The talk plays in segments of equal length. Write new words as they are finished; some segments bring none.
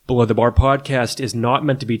Below the Bar podcast is not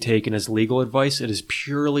meant to be taken as legal advice. It is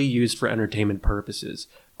purely used for entertainment purposes.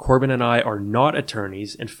 Corbin and I are not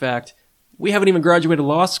attorneys. In fact, we haven't even graduated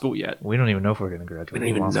law school yet. We don't even know if we're going to graduate. We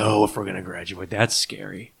don't even know if we're going to graduate. That's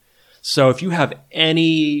scary. So if you have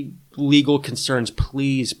any legal concerns,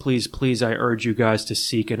 please, I urge you guys to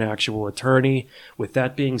seek an actual attorney. With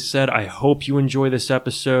that being said, I hope you enjoy this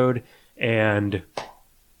episode, and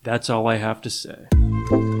that's all I have to say.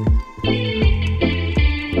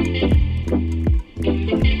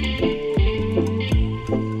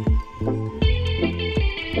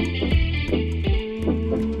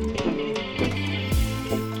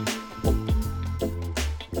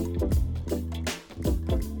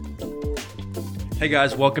 Hey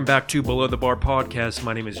guys, welcome back to Below the Bar podcast.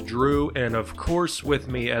 My name is Drew, and of course with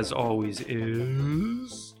me as always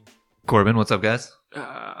is... Corbin. What's up, guys?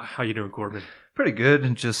 How you doing, Corbin? Pretty good,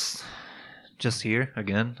 and just here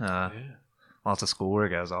again. Lots of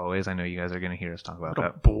schoolwork as always. I know you guys are going to hear us talk about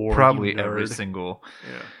that. Bore, probably every single...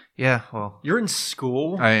 Yeah, well... You're in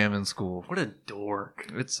school? I am in school. What a dork.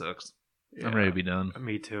 It sucks. Yeah, I'm ready to be done.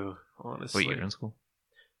 Me too, honestly. Wait, you're in school?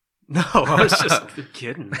 No, I was just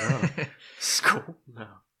kidding. No. School?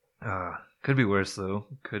 No. Could be worse, though.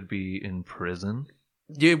 Could be in prison.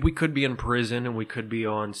 Yeah, we could be in prison, and we could be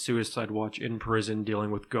on suicide watch in prison dealing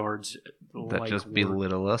with guards that just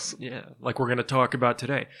belittle us. Yeah, like we're going to talk about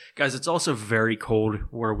today. Guys, it's also very cold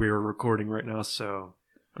where we are recording right now, so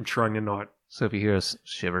I'm trying to not... So if you hear us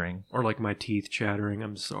shivering... Or like my teeth chattering,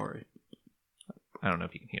 I'm sorry. I don't know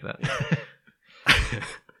if you can hear that.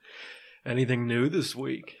 Anything new this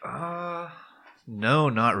week? No,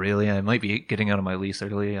 not really. I might be getting out of my lease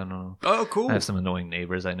early. I don't know. Oh, cool. I have some annoying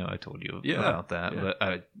neighbors. I know I told you about that, yeah.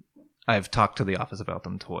 But I've talked to the office about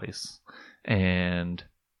them twice. And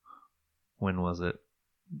when was it?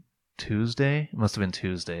 Tuesday? It must have been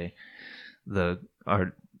Tuesday. The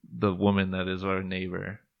woman that is our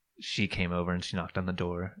neighbor, she came over and she knocked on the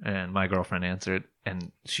door, and my girlfriend answered,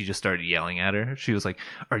 and she just started yelling at her. She was like,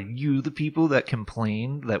 "Are you the people that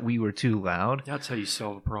complained that we were too loud?" That's how you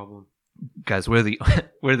solve a problem. Guys, we're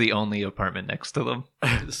the only apartment next to them.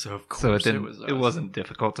 So of course it wasn't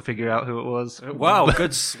difficult to figure out who it was. Wow,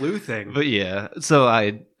 good sleuthing. But yeah, so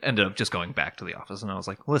I ended up just going back to the office, and I was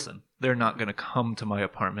like, listen, they're not going to come to my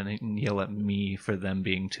apartment and yell at me for them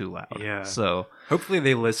being too loud. Yeah. So hopefully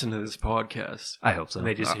they listen to this podcast. I hope so. And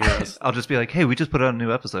they just hear us. I'll just be like, hey, we just put out a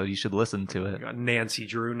new episode. You should listen to it. We got Nancy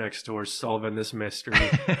Drew next door solving this mystery.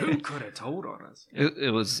 Who could have told on us?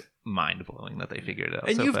 It was mind-blowing that they figured it out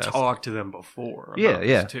and so you've fast. talked to them before.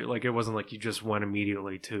 Yeah. Too. Like, it wasn't like you just went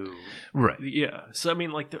immediately to... Right. Yeah. So, I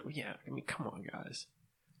mean, come on, guys.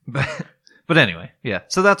 But anyway, yeah.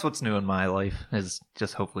 So that's what's new in my life, is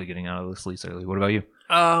just hopefully getting out of this lease early. What about you?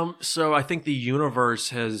 So I think the universe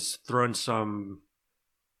has thrown some,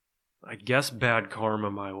 I guess, bad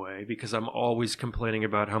karma my way, because I'm always complaining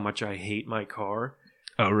about how much I hate my car.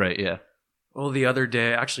 Oh, right, yeah. Well, the other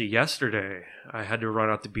day, actually yesterday, I had to run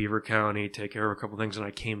out to Beaver County, take care of a couple things, and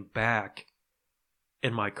I came back,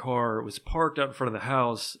 and my car was parked out in front of the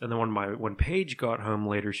house, and then when Paige got home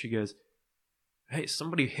later, she goes, "Hey,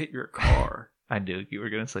 somebody hit your car." I knew you were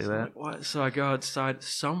going to say that. I'm like, what? So I go outside.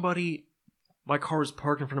 My car was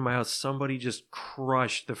parked in front of my house. Somebody just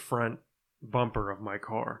crushed the front bumper of my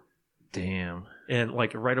car. Damn. And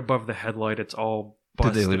like right above the headlight, it's all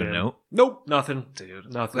busted. Did they leave a note? Nope, nothing.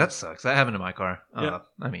 Dude, nothing. That sucks. That happened to my car. Yeah.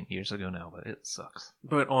 I mean, years ago now, but it sucks.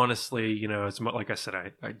 But honestly, it's like I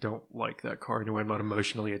said, I don't like that car anyway. I'm not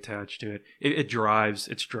emotionally attached to it. It drives.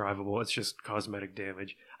 It's drivable. It's just cosmetic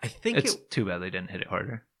damage. I think it's too bad they didn't hit it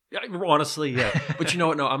harder. Honestly, yeah. But you know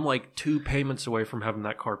what? No, I'm like 2 payments away from having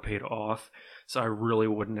that car paid off. So I really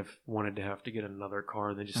wouldn't have wanted to have to get another car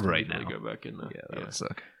and then just right immediately go back in there. Yeah, that would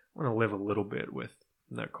suck. I want to live a little bit with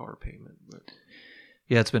that car payment. But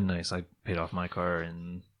yeah, it's been nice. I paid off my car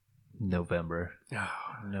in November. Oh,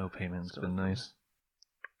 no payments. It's been nice.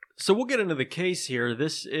 So we'll get into the case here.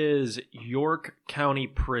 This is York County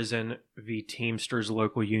Prison v. Teamsters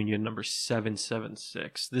Local Union No.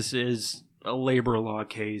 776. This is a labor law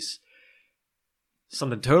case.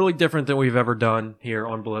 Something totally different than we've ever done here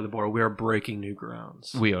on Below the Bar. We are breaking new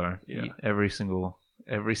grounds. We are. Yeah. Every single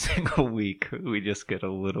week, we just get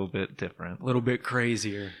a little bit different. A little bit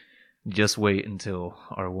crazier. Just wait until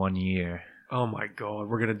our 1 year. Oh my God,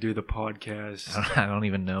 we're going to do the podcast. I don't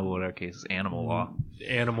even know what our case is. Animal law.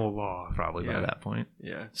 Animal law. Probably by that point.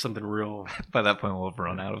 Yeah, something real. By that point, we'll have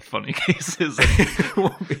run out of funny cases.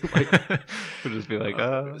 We'll just be like,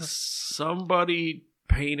 somebody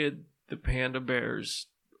painted the panda bears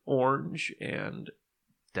orange and...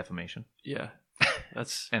 defamation. Yeah.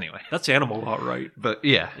 That's anyway. That's animal law, right? But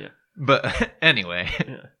yeah. But anyway.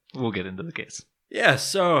 Yeah. we'll get into the case. Yeah,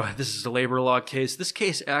 so this is a labor law case. This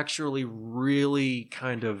case actually really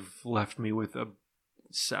kind of left me with a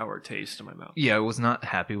sour taste in my mouth. Yeah, I was not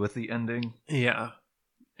happy with the ending. Yeah.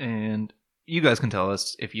 And you guys can tell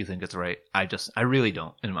us if you think it's right. I really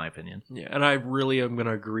don't, in my opinion. Yeah, and I really am going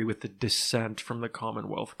to agree with the dissent from the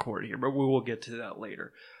Commonwealth Court here, but we will get to that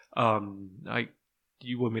later. Do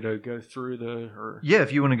you want me to go through Yeah,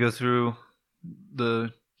 if you want to go through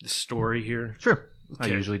the story here? Sure.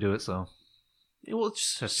 Okay. I usually do it, so. Yeah, well,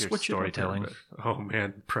 just That's your switch storytelling. It up a bit. Oh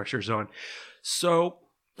man, pressure's on. So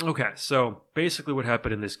basically what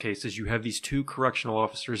happened in this case is you have these two correctional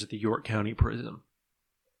officers at the York County Prison.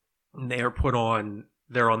 And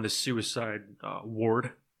they're on the suicide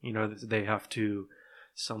ward. You know, they have to,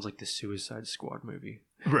 sounds like the Suicide Squad movie.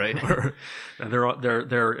 Right.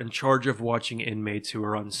 They're in charge of watching inmates who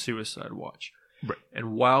are on suicide watch. Right.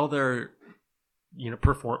 And while they're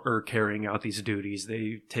carrying out these duties,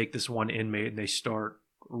 they take this one inmate and they start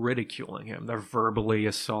ridiculing him. They're verbally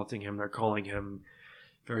assaulting him. They're calling him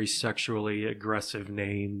very sexually aggressive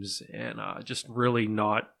names and just really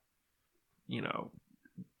not,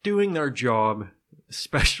 doing their job,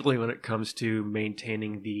 especially when it comes to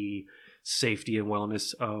maintaining the safety and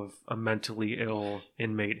wellness of a mentally ill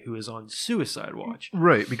inmate who is on suicide watch.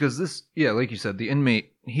 Right, because like you said, the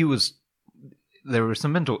inmate, there were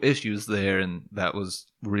some mental issues there, and that was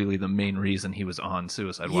really the main reason he was on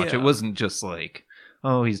suicide watch. Yeah. It wasn't just like,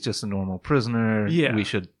 oh, he's just a normal prisoner. Yeah. We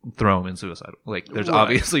should throw him in suicide. Like, there's Right.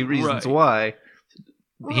 obviously reasons why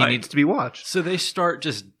he needs to be watched. So they start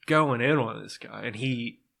just going in on this guy, and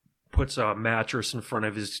he puts a mattress in front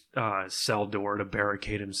of his cell door to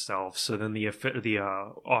barricade himself. So then the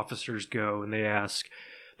officers go and they ask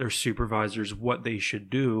their supervisors what they should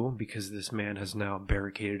do because this man has now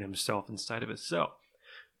barricaded himself inside of his cell.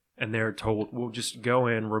 And they're told, we'll just go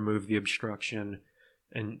in, remove the obstruction,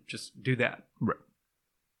 and just do that. Right.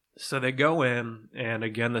 So they go in, and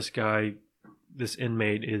again, this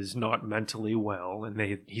inmate is not mentally well, and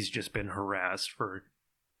he's just been harassed for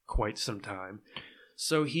quite some time.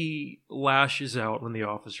 So he lashes out when the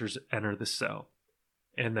officers enter the cell,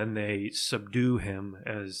 and then they subdue him,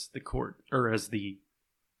 as the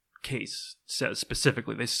case says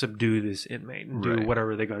specifically. They subdue this inmate and do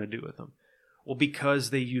whatever they got to do with him. Well, because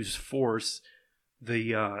they use force,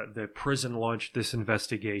 the prison launched this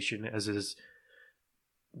investigation as is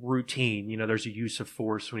routine. There's a use of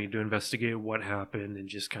force when you do investigate what happened and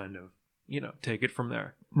just kind of, take it from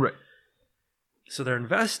there. Right. So they're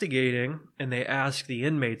investigating, and they ask the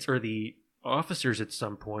inmates or the officers at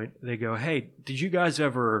some point, they go, hey, did you guys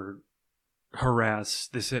ever harass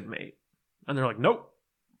this inmate? And they're like, nope,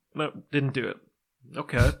 didn't do it.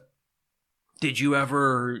 Okay. Did you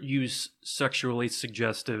ever use sexually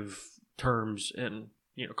suggestive terms and,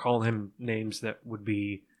 call him names that would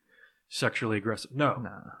be sexually aggressive? No,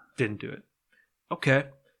 didn't do it. Okay.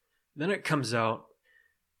 Then it comes out,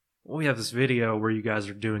 well, we have this video where you guys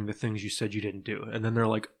are doing the things you said you didn't do. And then they're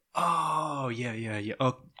like, oh, yeah.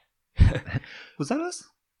 Oh. Was that us?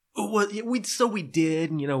 Well, we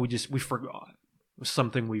did, and, we forgot. It was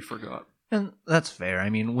something we forgot. And that's fair.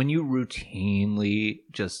 I mean, when you routinely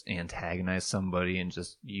just antagonize somebody and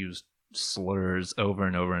just use slurs over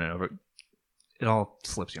and over and over, it all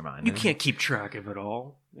slips your mind. You can't keep track of it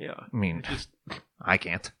all. Yeah. I mean, I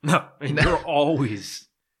can't. No, you're always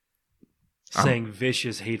saying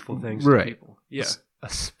vicious, hateful things to people. Yeah.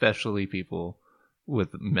 Especially people with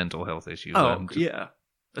mental health issues. Oh, yeah.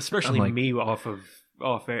 Especially me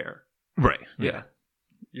off air. Right. Yeah.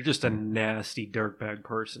 You're just a nasty dirtbag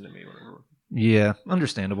person to me. Yeah,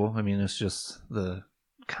 understandable. I mean, it's just the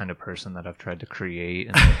kind of person that I've tried to create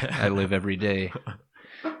and I live every day.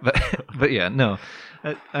 But yeah, no.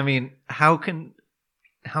 I mean, how can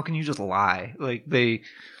you just lie? Like,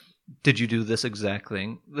 did you do this exact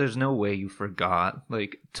thing? There's no way you forgot,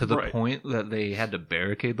 to the point that they had to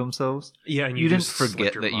barricade themselves. Yeah, and you didn't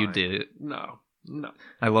forget that you did it. No.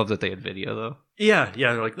 I love that they had video though. Yeah,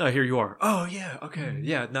 they're like, no, here you are. Oh yeah, okay,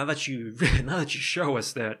 yeah. Now that you show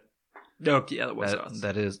us that, yeah, that was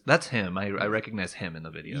us. That's him. I recognize him in the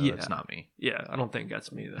video. Yeah. That's not me. Yeah, I don't think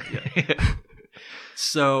that's me then. Yeah.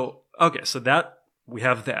 So that we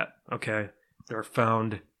have that. Okay, they're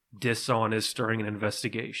found dishonest during an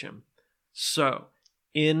investigation. So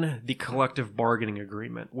in the collective bargaining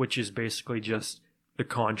agreement, which is basically just the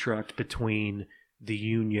contract between the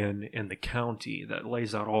union and the county that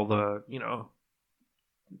lays out all the,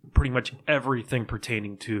 pretty much everything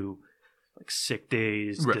pertaining to sick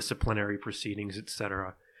days, disciplinary proceedings,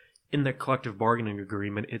 etc. In the collective bargaining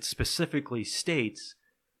agreement, it specifically states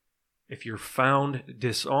if you're found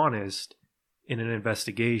dishonest in an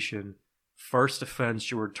investigation, First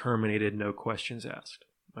offense, you were terminated, no questions asked.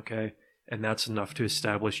 Okay? And that's enough to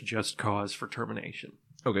establish just cause for termination.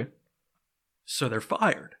 Okay. So they're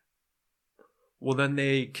fired. Well, then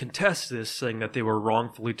they contest this, saying that they were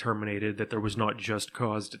wrongfully terminated, that there was not just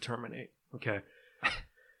cause to terminate. Okay.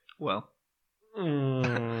 Well,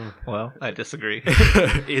 I disagree.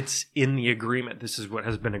 It's in the agreement. This is what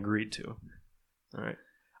has been agreed to. All right.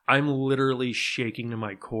 I'm literally shaking to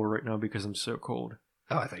my core right now because I'm so cold.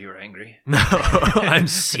 Oh, I thought you were angry. No, I'm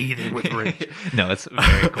seething with rage. No, it's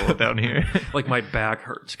very cold down here. Like my back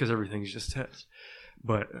hurts because everything's just tense.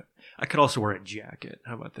 But I could also wear a jacket.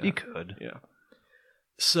 How about that? You could. Yeah.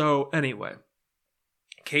 So anyway,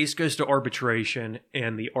 case goes to arbitration,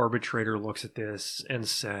 and the arbitrator looks at this and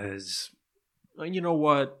says, you know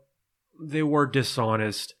what? They were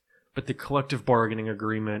dishonest, but the collective bargaining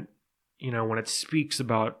agreement, when it speaks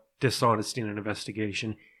about dishonesty in an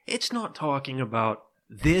investigation, it's not talking about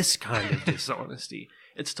this kind of dishonesty.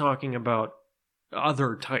 It's talking about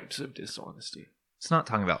other types of dishonesty. It's not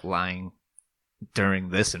talking about lying during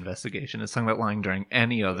this investigation. It's talking about lying during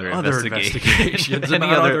any other investigation.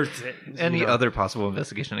 Any other possible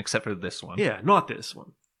investigation except for this one. Yeah, not this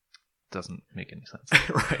one. Doesn't make any sense.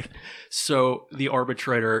 Right. So the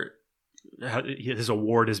arbitrator, his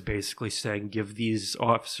award is basically saying, give these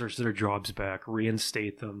officers their jobs back,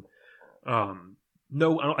 reinstate them.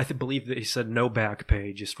 I believe they said no back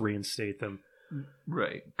pay, just reinstate them.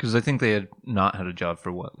 Right. Because I think they had not had a job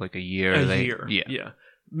for like a year. A year. Yeah.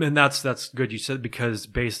 And that's good you said, because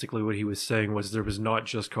basically what he was saying was there was not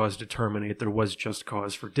just cause to terminate, there was just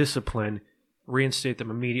cause for discipline. Reinstate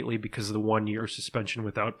them immediately because the 1 year suspension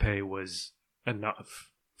without pay was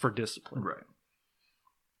enough for discipline. Right.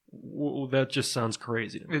 Well, that just sounds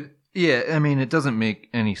crazy to me. It doesn't make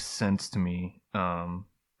any sense to me.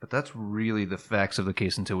 But that's really the facts of the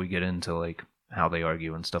case until we get into like how they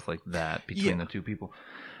argue and stuff like that between the two people.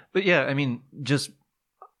 But just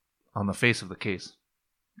on the face of the case,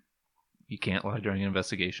 you can't lie during an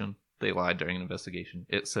investigation. They lied during an investigation.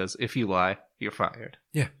 It says if you lie, you're fired.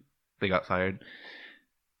 Yeah. They got fired.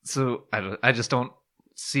 So I just don't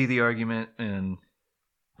see the argument, and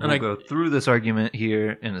we'll go through this argument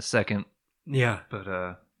here in a second. Yeah.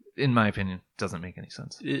 But in my opinion, it doesn't make any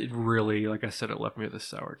sense. It really, like I said, it left me with a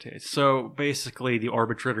sour taste. So basically, the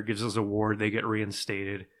arbitrator gives us a award, they get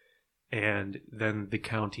reinstated, and then the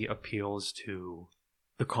county appeals to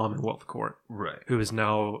the Commonwealth Court, right? Who is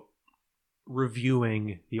now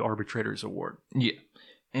reviewing the arbitrator's award. Yeah.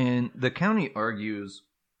 And the county argues,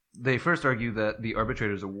 they first argue that the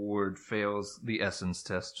arbitrator's award fails the essence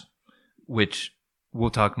test, which we'll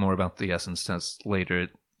talk more about the essence test later. It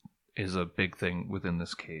is a big thing within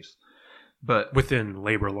this case. But within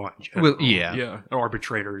labor law in general. Well, yeah. Yeah.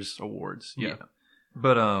 Arbitrators' awards. Yeah.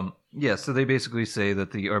 But, so they basically say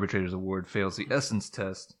that the arbitrator's award fails the essence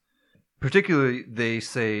test. Particularly, they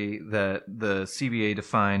say that the CBA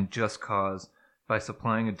defined just cause by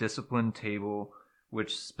supplying a discipline table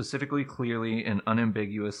which specifically, clearly, and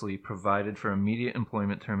unambiguously provided for immediate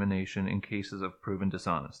employment termination in cases of proven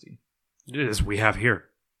dishonesty. As we have here.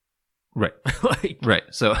 Right. Right.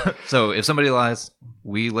 So if somebody lies,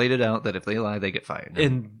 we laid it out that if they lie, they get fired.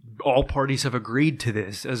 And all parties have agreed to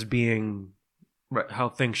this as being how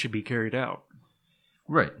things should be carried out.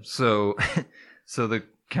 Right. So the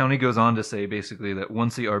county goes on to say basically that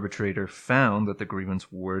once the arbitrator found that the grievance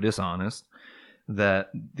were dishonest,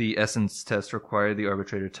 that the essence test required the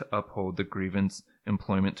arbitrator to uphold the grievance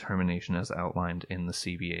employment termination as outlined in the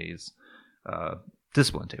CBA's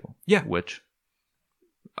discipline table. Yeah. Which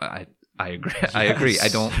I agree. Yes. I agree.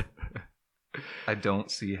 I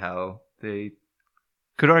don't see how they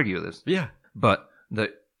could argue this. Yeah. But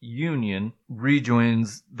the union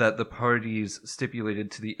rejoins that the parties stipulated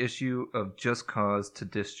to the issue of just cause to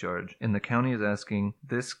discharge, and the county is asking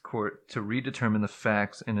this court to redetermine the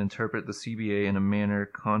facts and interpret the CBA in a manner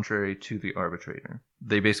contrary to the arbitrator.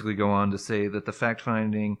 They basically go on to say that the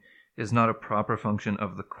fact-finding is not a proper function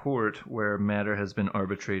of the court where matter has been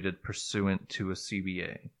arbitrated pursuant to a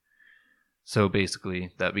CBA. So basically,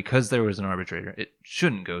 that because there was an arbitrator, it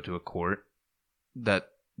shouldn't go to a court, that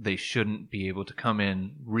they shouldn't be able to come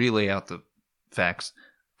in, relay out the facts.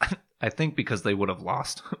 I think because they would have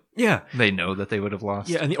lost. Yeah. They know that they would have lost.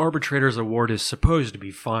 Yeah, and the arbitrator's award is supposed to be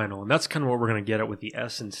final, and that's kind of what we're going to get at with the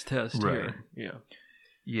essence test here. Yeah.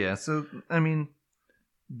 Yeah, so,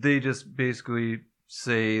 they just basically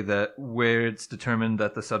say that where it's determined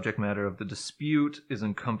that the subject matter of the dispute is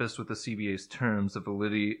encompassed with the CBA's terms, the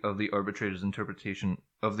validity of the arbitrator's interpretation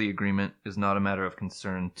of the agreement is not a matter of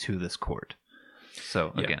concern to this court.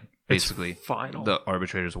 So, again, basically, final. The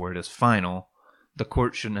arbitrator's word is final. The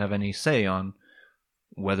court shouldn't have any say on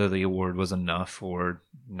whether the award was enough or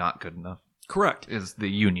not good enough. Correct. Is the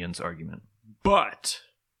union's argument. But,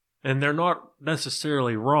 and they're not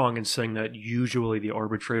necessarily wrong in saying that usually the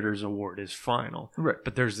arbitrator's award is final. Right.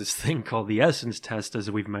 But there's this thing called the essence test,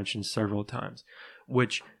 as we've mentioned several times,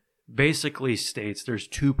 which basically states there's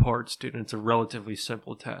 2 parts to it, and it's a relatively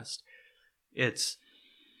simple test. Is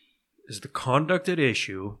the conduct at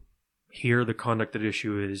issue, here the conduct at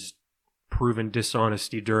issue is proven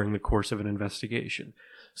dishonesty during the course of an investigation.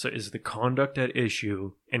 So is the conduct at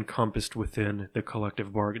issue encompassed within the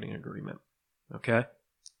collective bargaining agreement? Okay?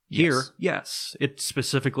 Here, yes, it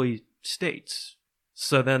specifically states.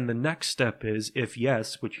 So then the next step is, if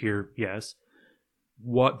yes, which here, yes,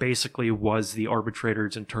 what basically was the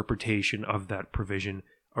arbitrator's interpretation of that provision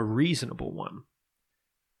a reasonable one?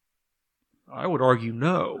 I would argue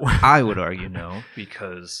no. I would argue no,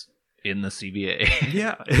 because in the CBA.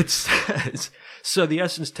 Yeah, it says. So the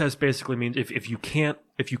essence test basically means if you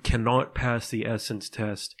cannot pass the essence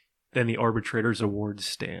test, then the arbitrator's award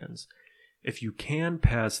stands. If you can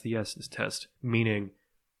pass the essence test, meaning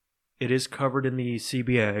it is covered in the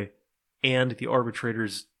CBA and the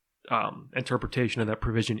arbitrator's interpretation of that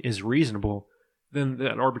provision is reasonable, then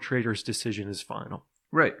that arbitrator's decision is final.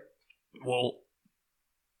 Right. Well,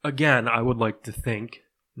 again, I would like to think,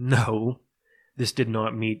 no, this did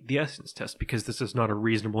not meet the essence test because this is not a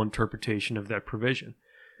reasonable interpretation of that provision.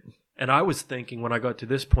 And I was thinking when I got to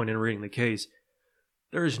this point in reading the case,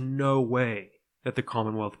 there is no way that the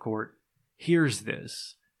Commonwealth Court hears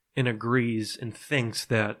this and agrees and thinks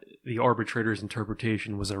that the arbitrator's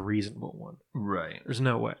interpretation was a reasonable one. Right. There's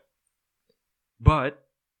no way. But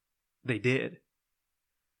they did.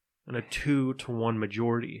 In a 2-1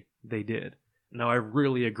 majority, they did. Now, I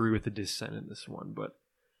really agree with the dissent in this one, but...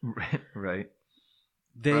 Right.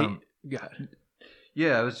 They...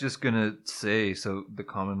 Yeah, I was just going to say, so the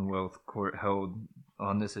Commonwealth Court held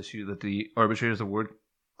on this issue that the arbitrator's award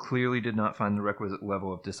clearly did not find the requisite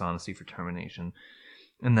level of dishonesty for termination,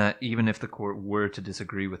 and that even if the court were to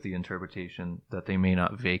disagree with the interpretation, that they may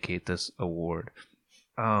not vacate this award.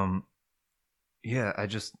 Yeah, I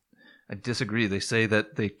disagree. They say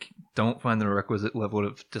that they don't find the requisite level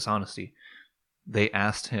of dishonesty. They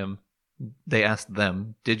asked them,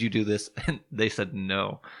 did you do this? And they said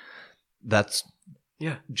no. That's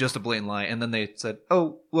just a blatant lie. And then they said,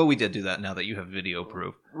 oh, well, we did do that now that you have video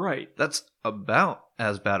proof. Right. That's about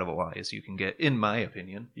as bad of a lie as you can get, in my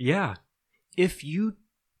opinion. Yeah. If you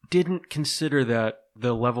didn't consider that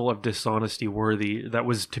the level of dishonesty worthy that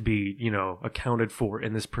was to be, accounted for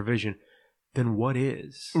in this provision, then what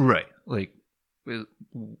is? Right. Like,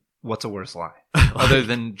 what's a worse lie? Other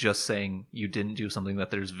than just saying you didn't do something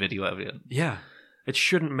that there's video evidence. Yeah. It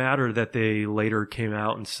shouldn't matter that they later came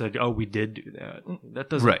out and said, oh, we did do that. That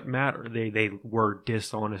doesn't matter. They were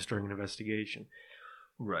dishonest during an investigation.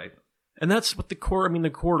 Right. And that's what the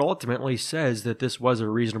court ultimately says that this was a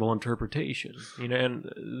reasonable interpretation.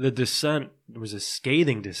 And the dissent was a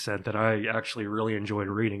scathing dissent that I actually really enjoyed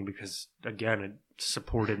reading because, again, it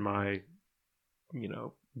supported my,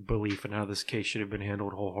 belief in how this case should have been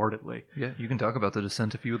handled wholeheartedly. Yeah, you can talk about the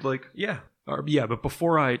dissent if you would like. Yeah. But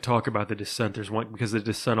before I talk about the dissent, there's one, because the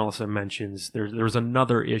dissent also mentions there was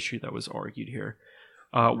another issue that was argued here.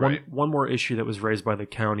 One more issue that was raised by the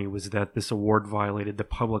county was that this award violated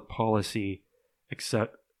public policy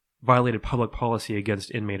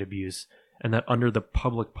against inmate abuse, and that under the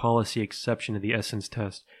public policy exception of the essence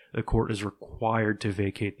test, the court is required to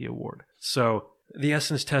vacate the award. So the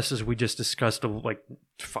essence test, as we just discussed like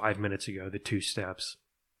 5 minutes ago, the 2 steps.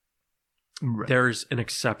 Right. There's an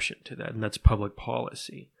exception to that, and that's public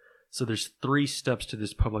policy. So there's 3 steps to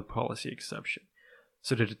this public policy exception.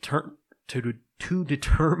 So to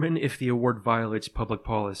determine if the award violates public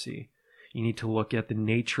policy, you need to look at the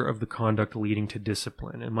nature of the conduct leading to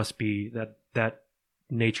discipline. It must be that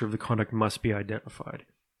nature of the conduct must be identified.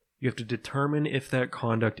 You have to determine if that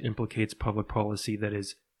conduct implicates public policy that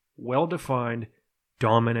is well-defined,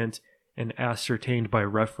 dominant, and ascertained by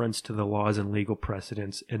reference to the laws and legal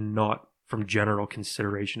precedents, and not from general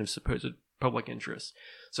consideration of supposed public interest.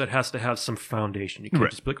 So it has to have some foundation. You can't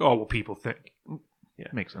just be like, oh, well, people think. Yeah,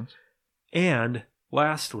 makes sense. And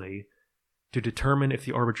lastly, to determine if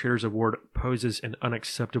the arbitrator's award poses an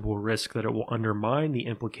unacceptable risk that it will undermine the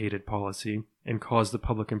implicated policy and cause the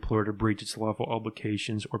public employer to breach its lawful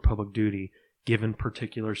obligations or public duty, given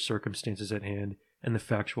particular circumstances at hand and the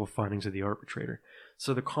factual findings of the arbitrator.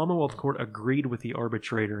 So the Commonwealth Court agreed with the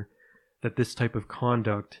arbitrator that this type of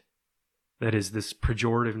conduct, that is this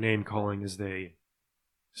pejorative name-calling as they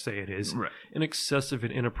say it is, an excessive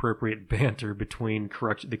and inappropriate banter between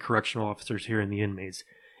the correctional officers here and the inmates,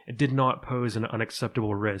 it did not pose an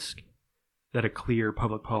unacceptable risk that a clear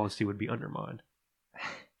public policy would be undermined.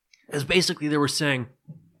 As basically they were saying,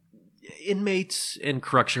 inmates and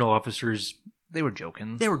correctional officers, They were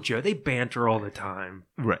joking. They banter all the time.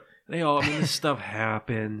 Right. This stuff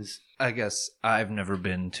happens. I guess I've never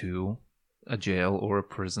been to a jail or a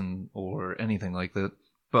prison or anything like that.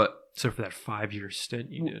 But So for that 5-year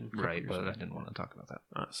stint you did. Right, but I didn't want to talk about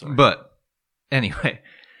that. Sorry. But anyway,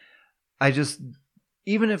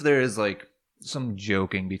 even if there is like some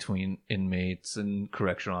joking between inmates and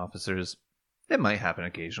correctional officers, it might happen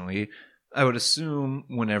occasionally. I would assume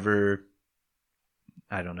whenever,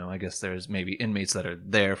 I don't know, I guess there's maybe inmates that are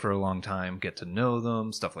there for a long time, get to know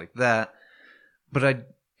them, stuff like that.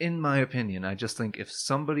 But in my opinion, I just think if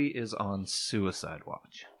somebody is on suicide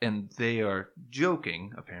watch and they are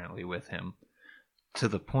joking, apparently, with him to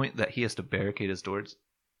the point that he has to barricade his doors,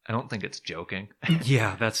 I don't think it's joking.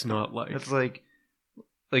 Yeah, that's not like... It's like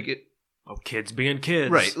it... Oh, kids being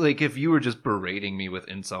kids. Right, like if you were just berating me with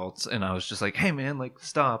insults and I was just like, hey man, like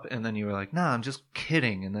stop, and then you were like, nah, I'm just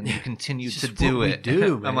kidding, and then you continued to do it.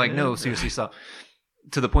 I'm like, no, seriously, stop.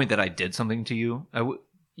 To the point that I did something to you,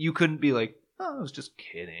 you couldn't be like, oh, I was just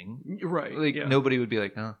kidding. Right. Like nobody would be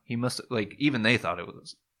like, oh, he must, like even they thought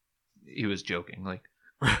he was joking. Like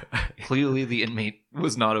clearly the inmate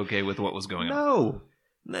was not okay with what was going on. No.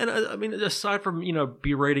 And I mean, aside from,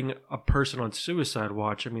 berating a person on suicide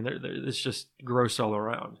watch, I mean, it's just gross all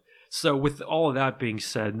around. So with all of that being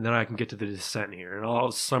said, then I can get to the dissent here, and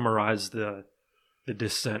I'll summarize the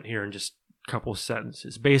dissent here in just a couple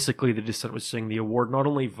sentences. Basically, the dissent was saying the award not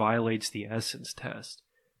only violates the essence test,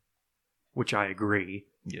 which I agree,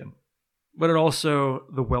 but it also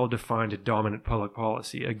the well-defined dominant public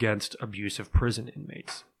policy against abusive prison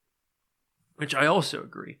inmates, which I also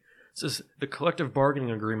agree. It says the collective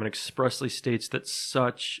bargaining agreement expressly states that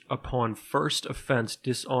such upon first offense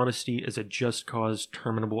dishonesty is a just cause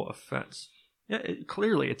terminable offense. Yeah,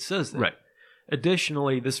 clearly it says that. Right.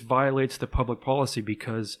 Additionally, this violates the public policy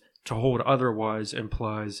because to hold otherwise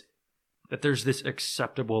implies that there's this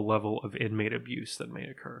acceptable level of inmate abuse that may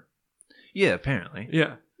occur. Yeah, apparently.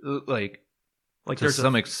 Yeah. Like to there's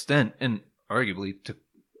some extent, and arguably to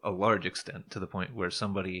a large extent, to the point where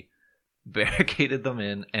somebody barricaded them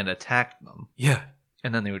in and attacked them. Yeah.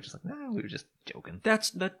 And then they were just like, nah, we were just joking.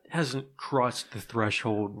 That hasn't crossed the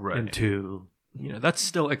threshold into, that's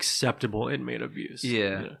still acceptable inmate abuse.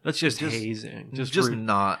 Yeah. That's just hazing. Just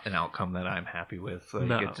not an outcome that I'm happy with. Like,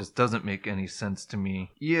 No. It just doesn't make any sense to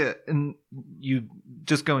me. Yeah, and you,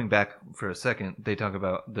 just going back for a second, they talk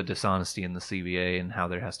about the dishonesty in the CBA and how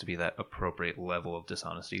there has to be that appropriate level of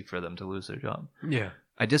dishonesty for them to lose their job. Yeah.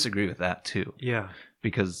 I disagree with that too. Yeah.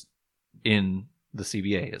 Because in the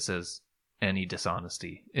CBA it says any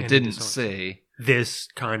dishonesty. It didn't say this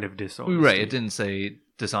kind of dishonesty. Right, it didn't say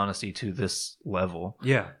dishonesty to this level.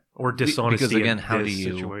 Yeah. Or dishonesty because again, in how this do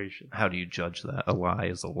you situation. How do you judge that? A lie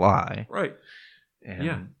is a lie. Right.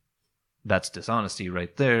 And that's dishonesty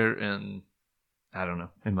right there, and I don't know.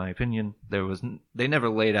 In my opinion, they never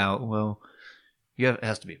laid out, well, it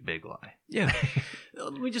has to be a big lie. Yeah.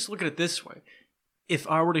 Let me just look at it this way. If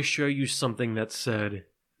I were to show you something that said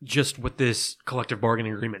just what this collective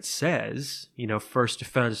bargaining agreement says, first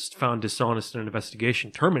offense found dishonest in an investigation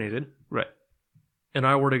terminated. Right. And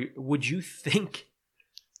would you think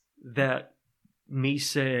that me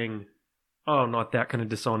saying, oh, not that kind of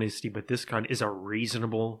dishonesty, but this kind is a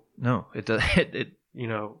reasonable? No, it does.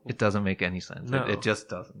 It doesn't make any sense. No. It just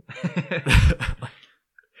doesn't. I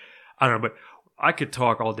don't know, but I could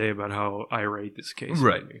talk all day about how irate this case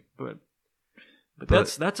right. made me, but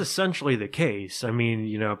that's essentially the case. I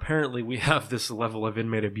mean, apparently we have this level of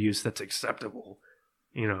inmate abuse that's acceptable.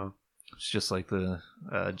 It's just like the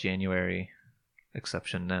January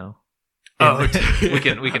exception now. Oh, we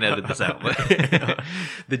can edit this out. But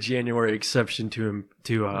the January exception to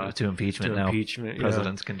impeachment. Now impeachment,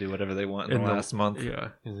 presidents can do whatever they want in the last month. Yeah,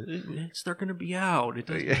 they're going to be out. It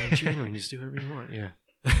doesn't in January. Just do whatever you want. Yeah,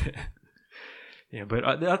 yeah.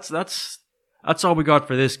 But that's all we got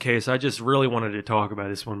for this case. I just really wanted to talk about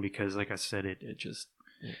this one because, like I said,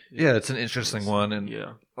 it's an interesting one, and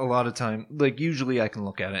a lot of time, like usually, I can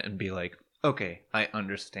look at it and be like, okay, I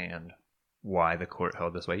understand why the court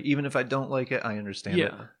held this way. Even if I don't like it, I understand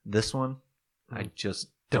it. This one, I just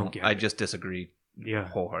don't get it. I just disagree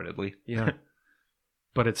wholeheartedly. Yeah.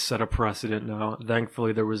 But it's set a precedent now.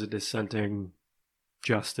 Thankfully, there was a dissenting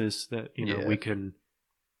justice that, we can,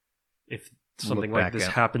 if something like this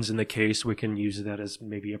happens in the case, we can use that as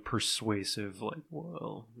maybe a persuasive, but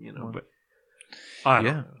I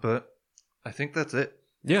don't know. But I think that's it.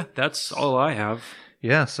 Yeah, that's all I have.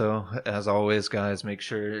 Yeah, so as always, guys, make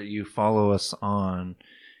sure you follow us on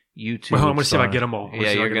YouTube. Well, I'm gonna see if I get them all.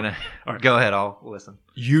 Yeah, you're gonna. All right. Go ahead. I'll listen.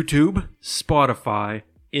 YouTube, Spotify,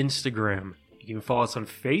 Instagram. You can follow us on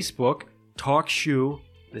Facebook, TalkShoe,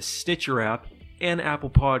 the Stitcher app, and Apple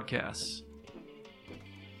Podcasts.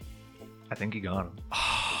 I think you got them.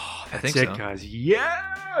 Oh, I that's think it, so. guys.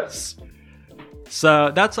 Yes.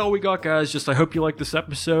 So that's all we got, guys. Just I hope you like this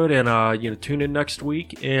episode, and tune in next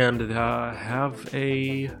week and have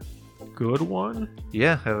a good one.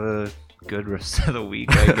 Yeah, have a good rest of the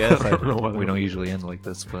week, I guess. I don't know why we don't usually end like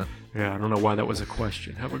this, but Yeah, I don't know why that was a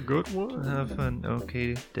question. Have a good one. have an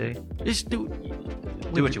okay day. Just do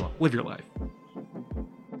what you want. Live your life.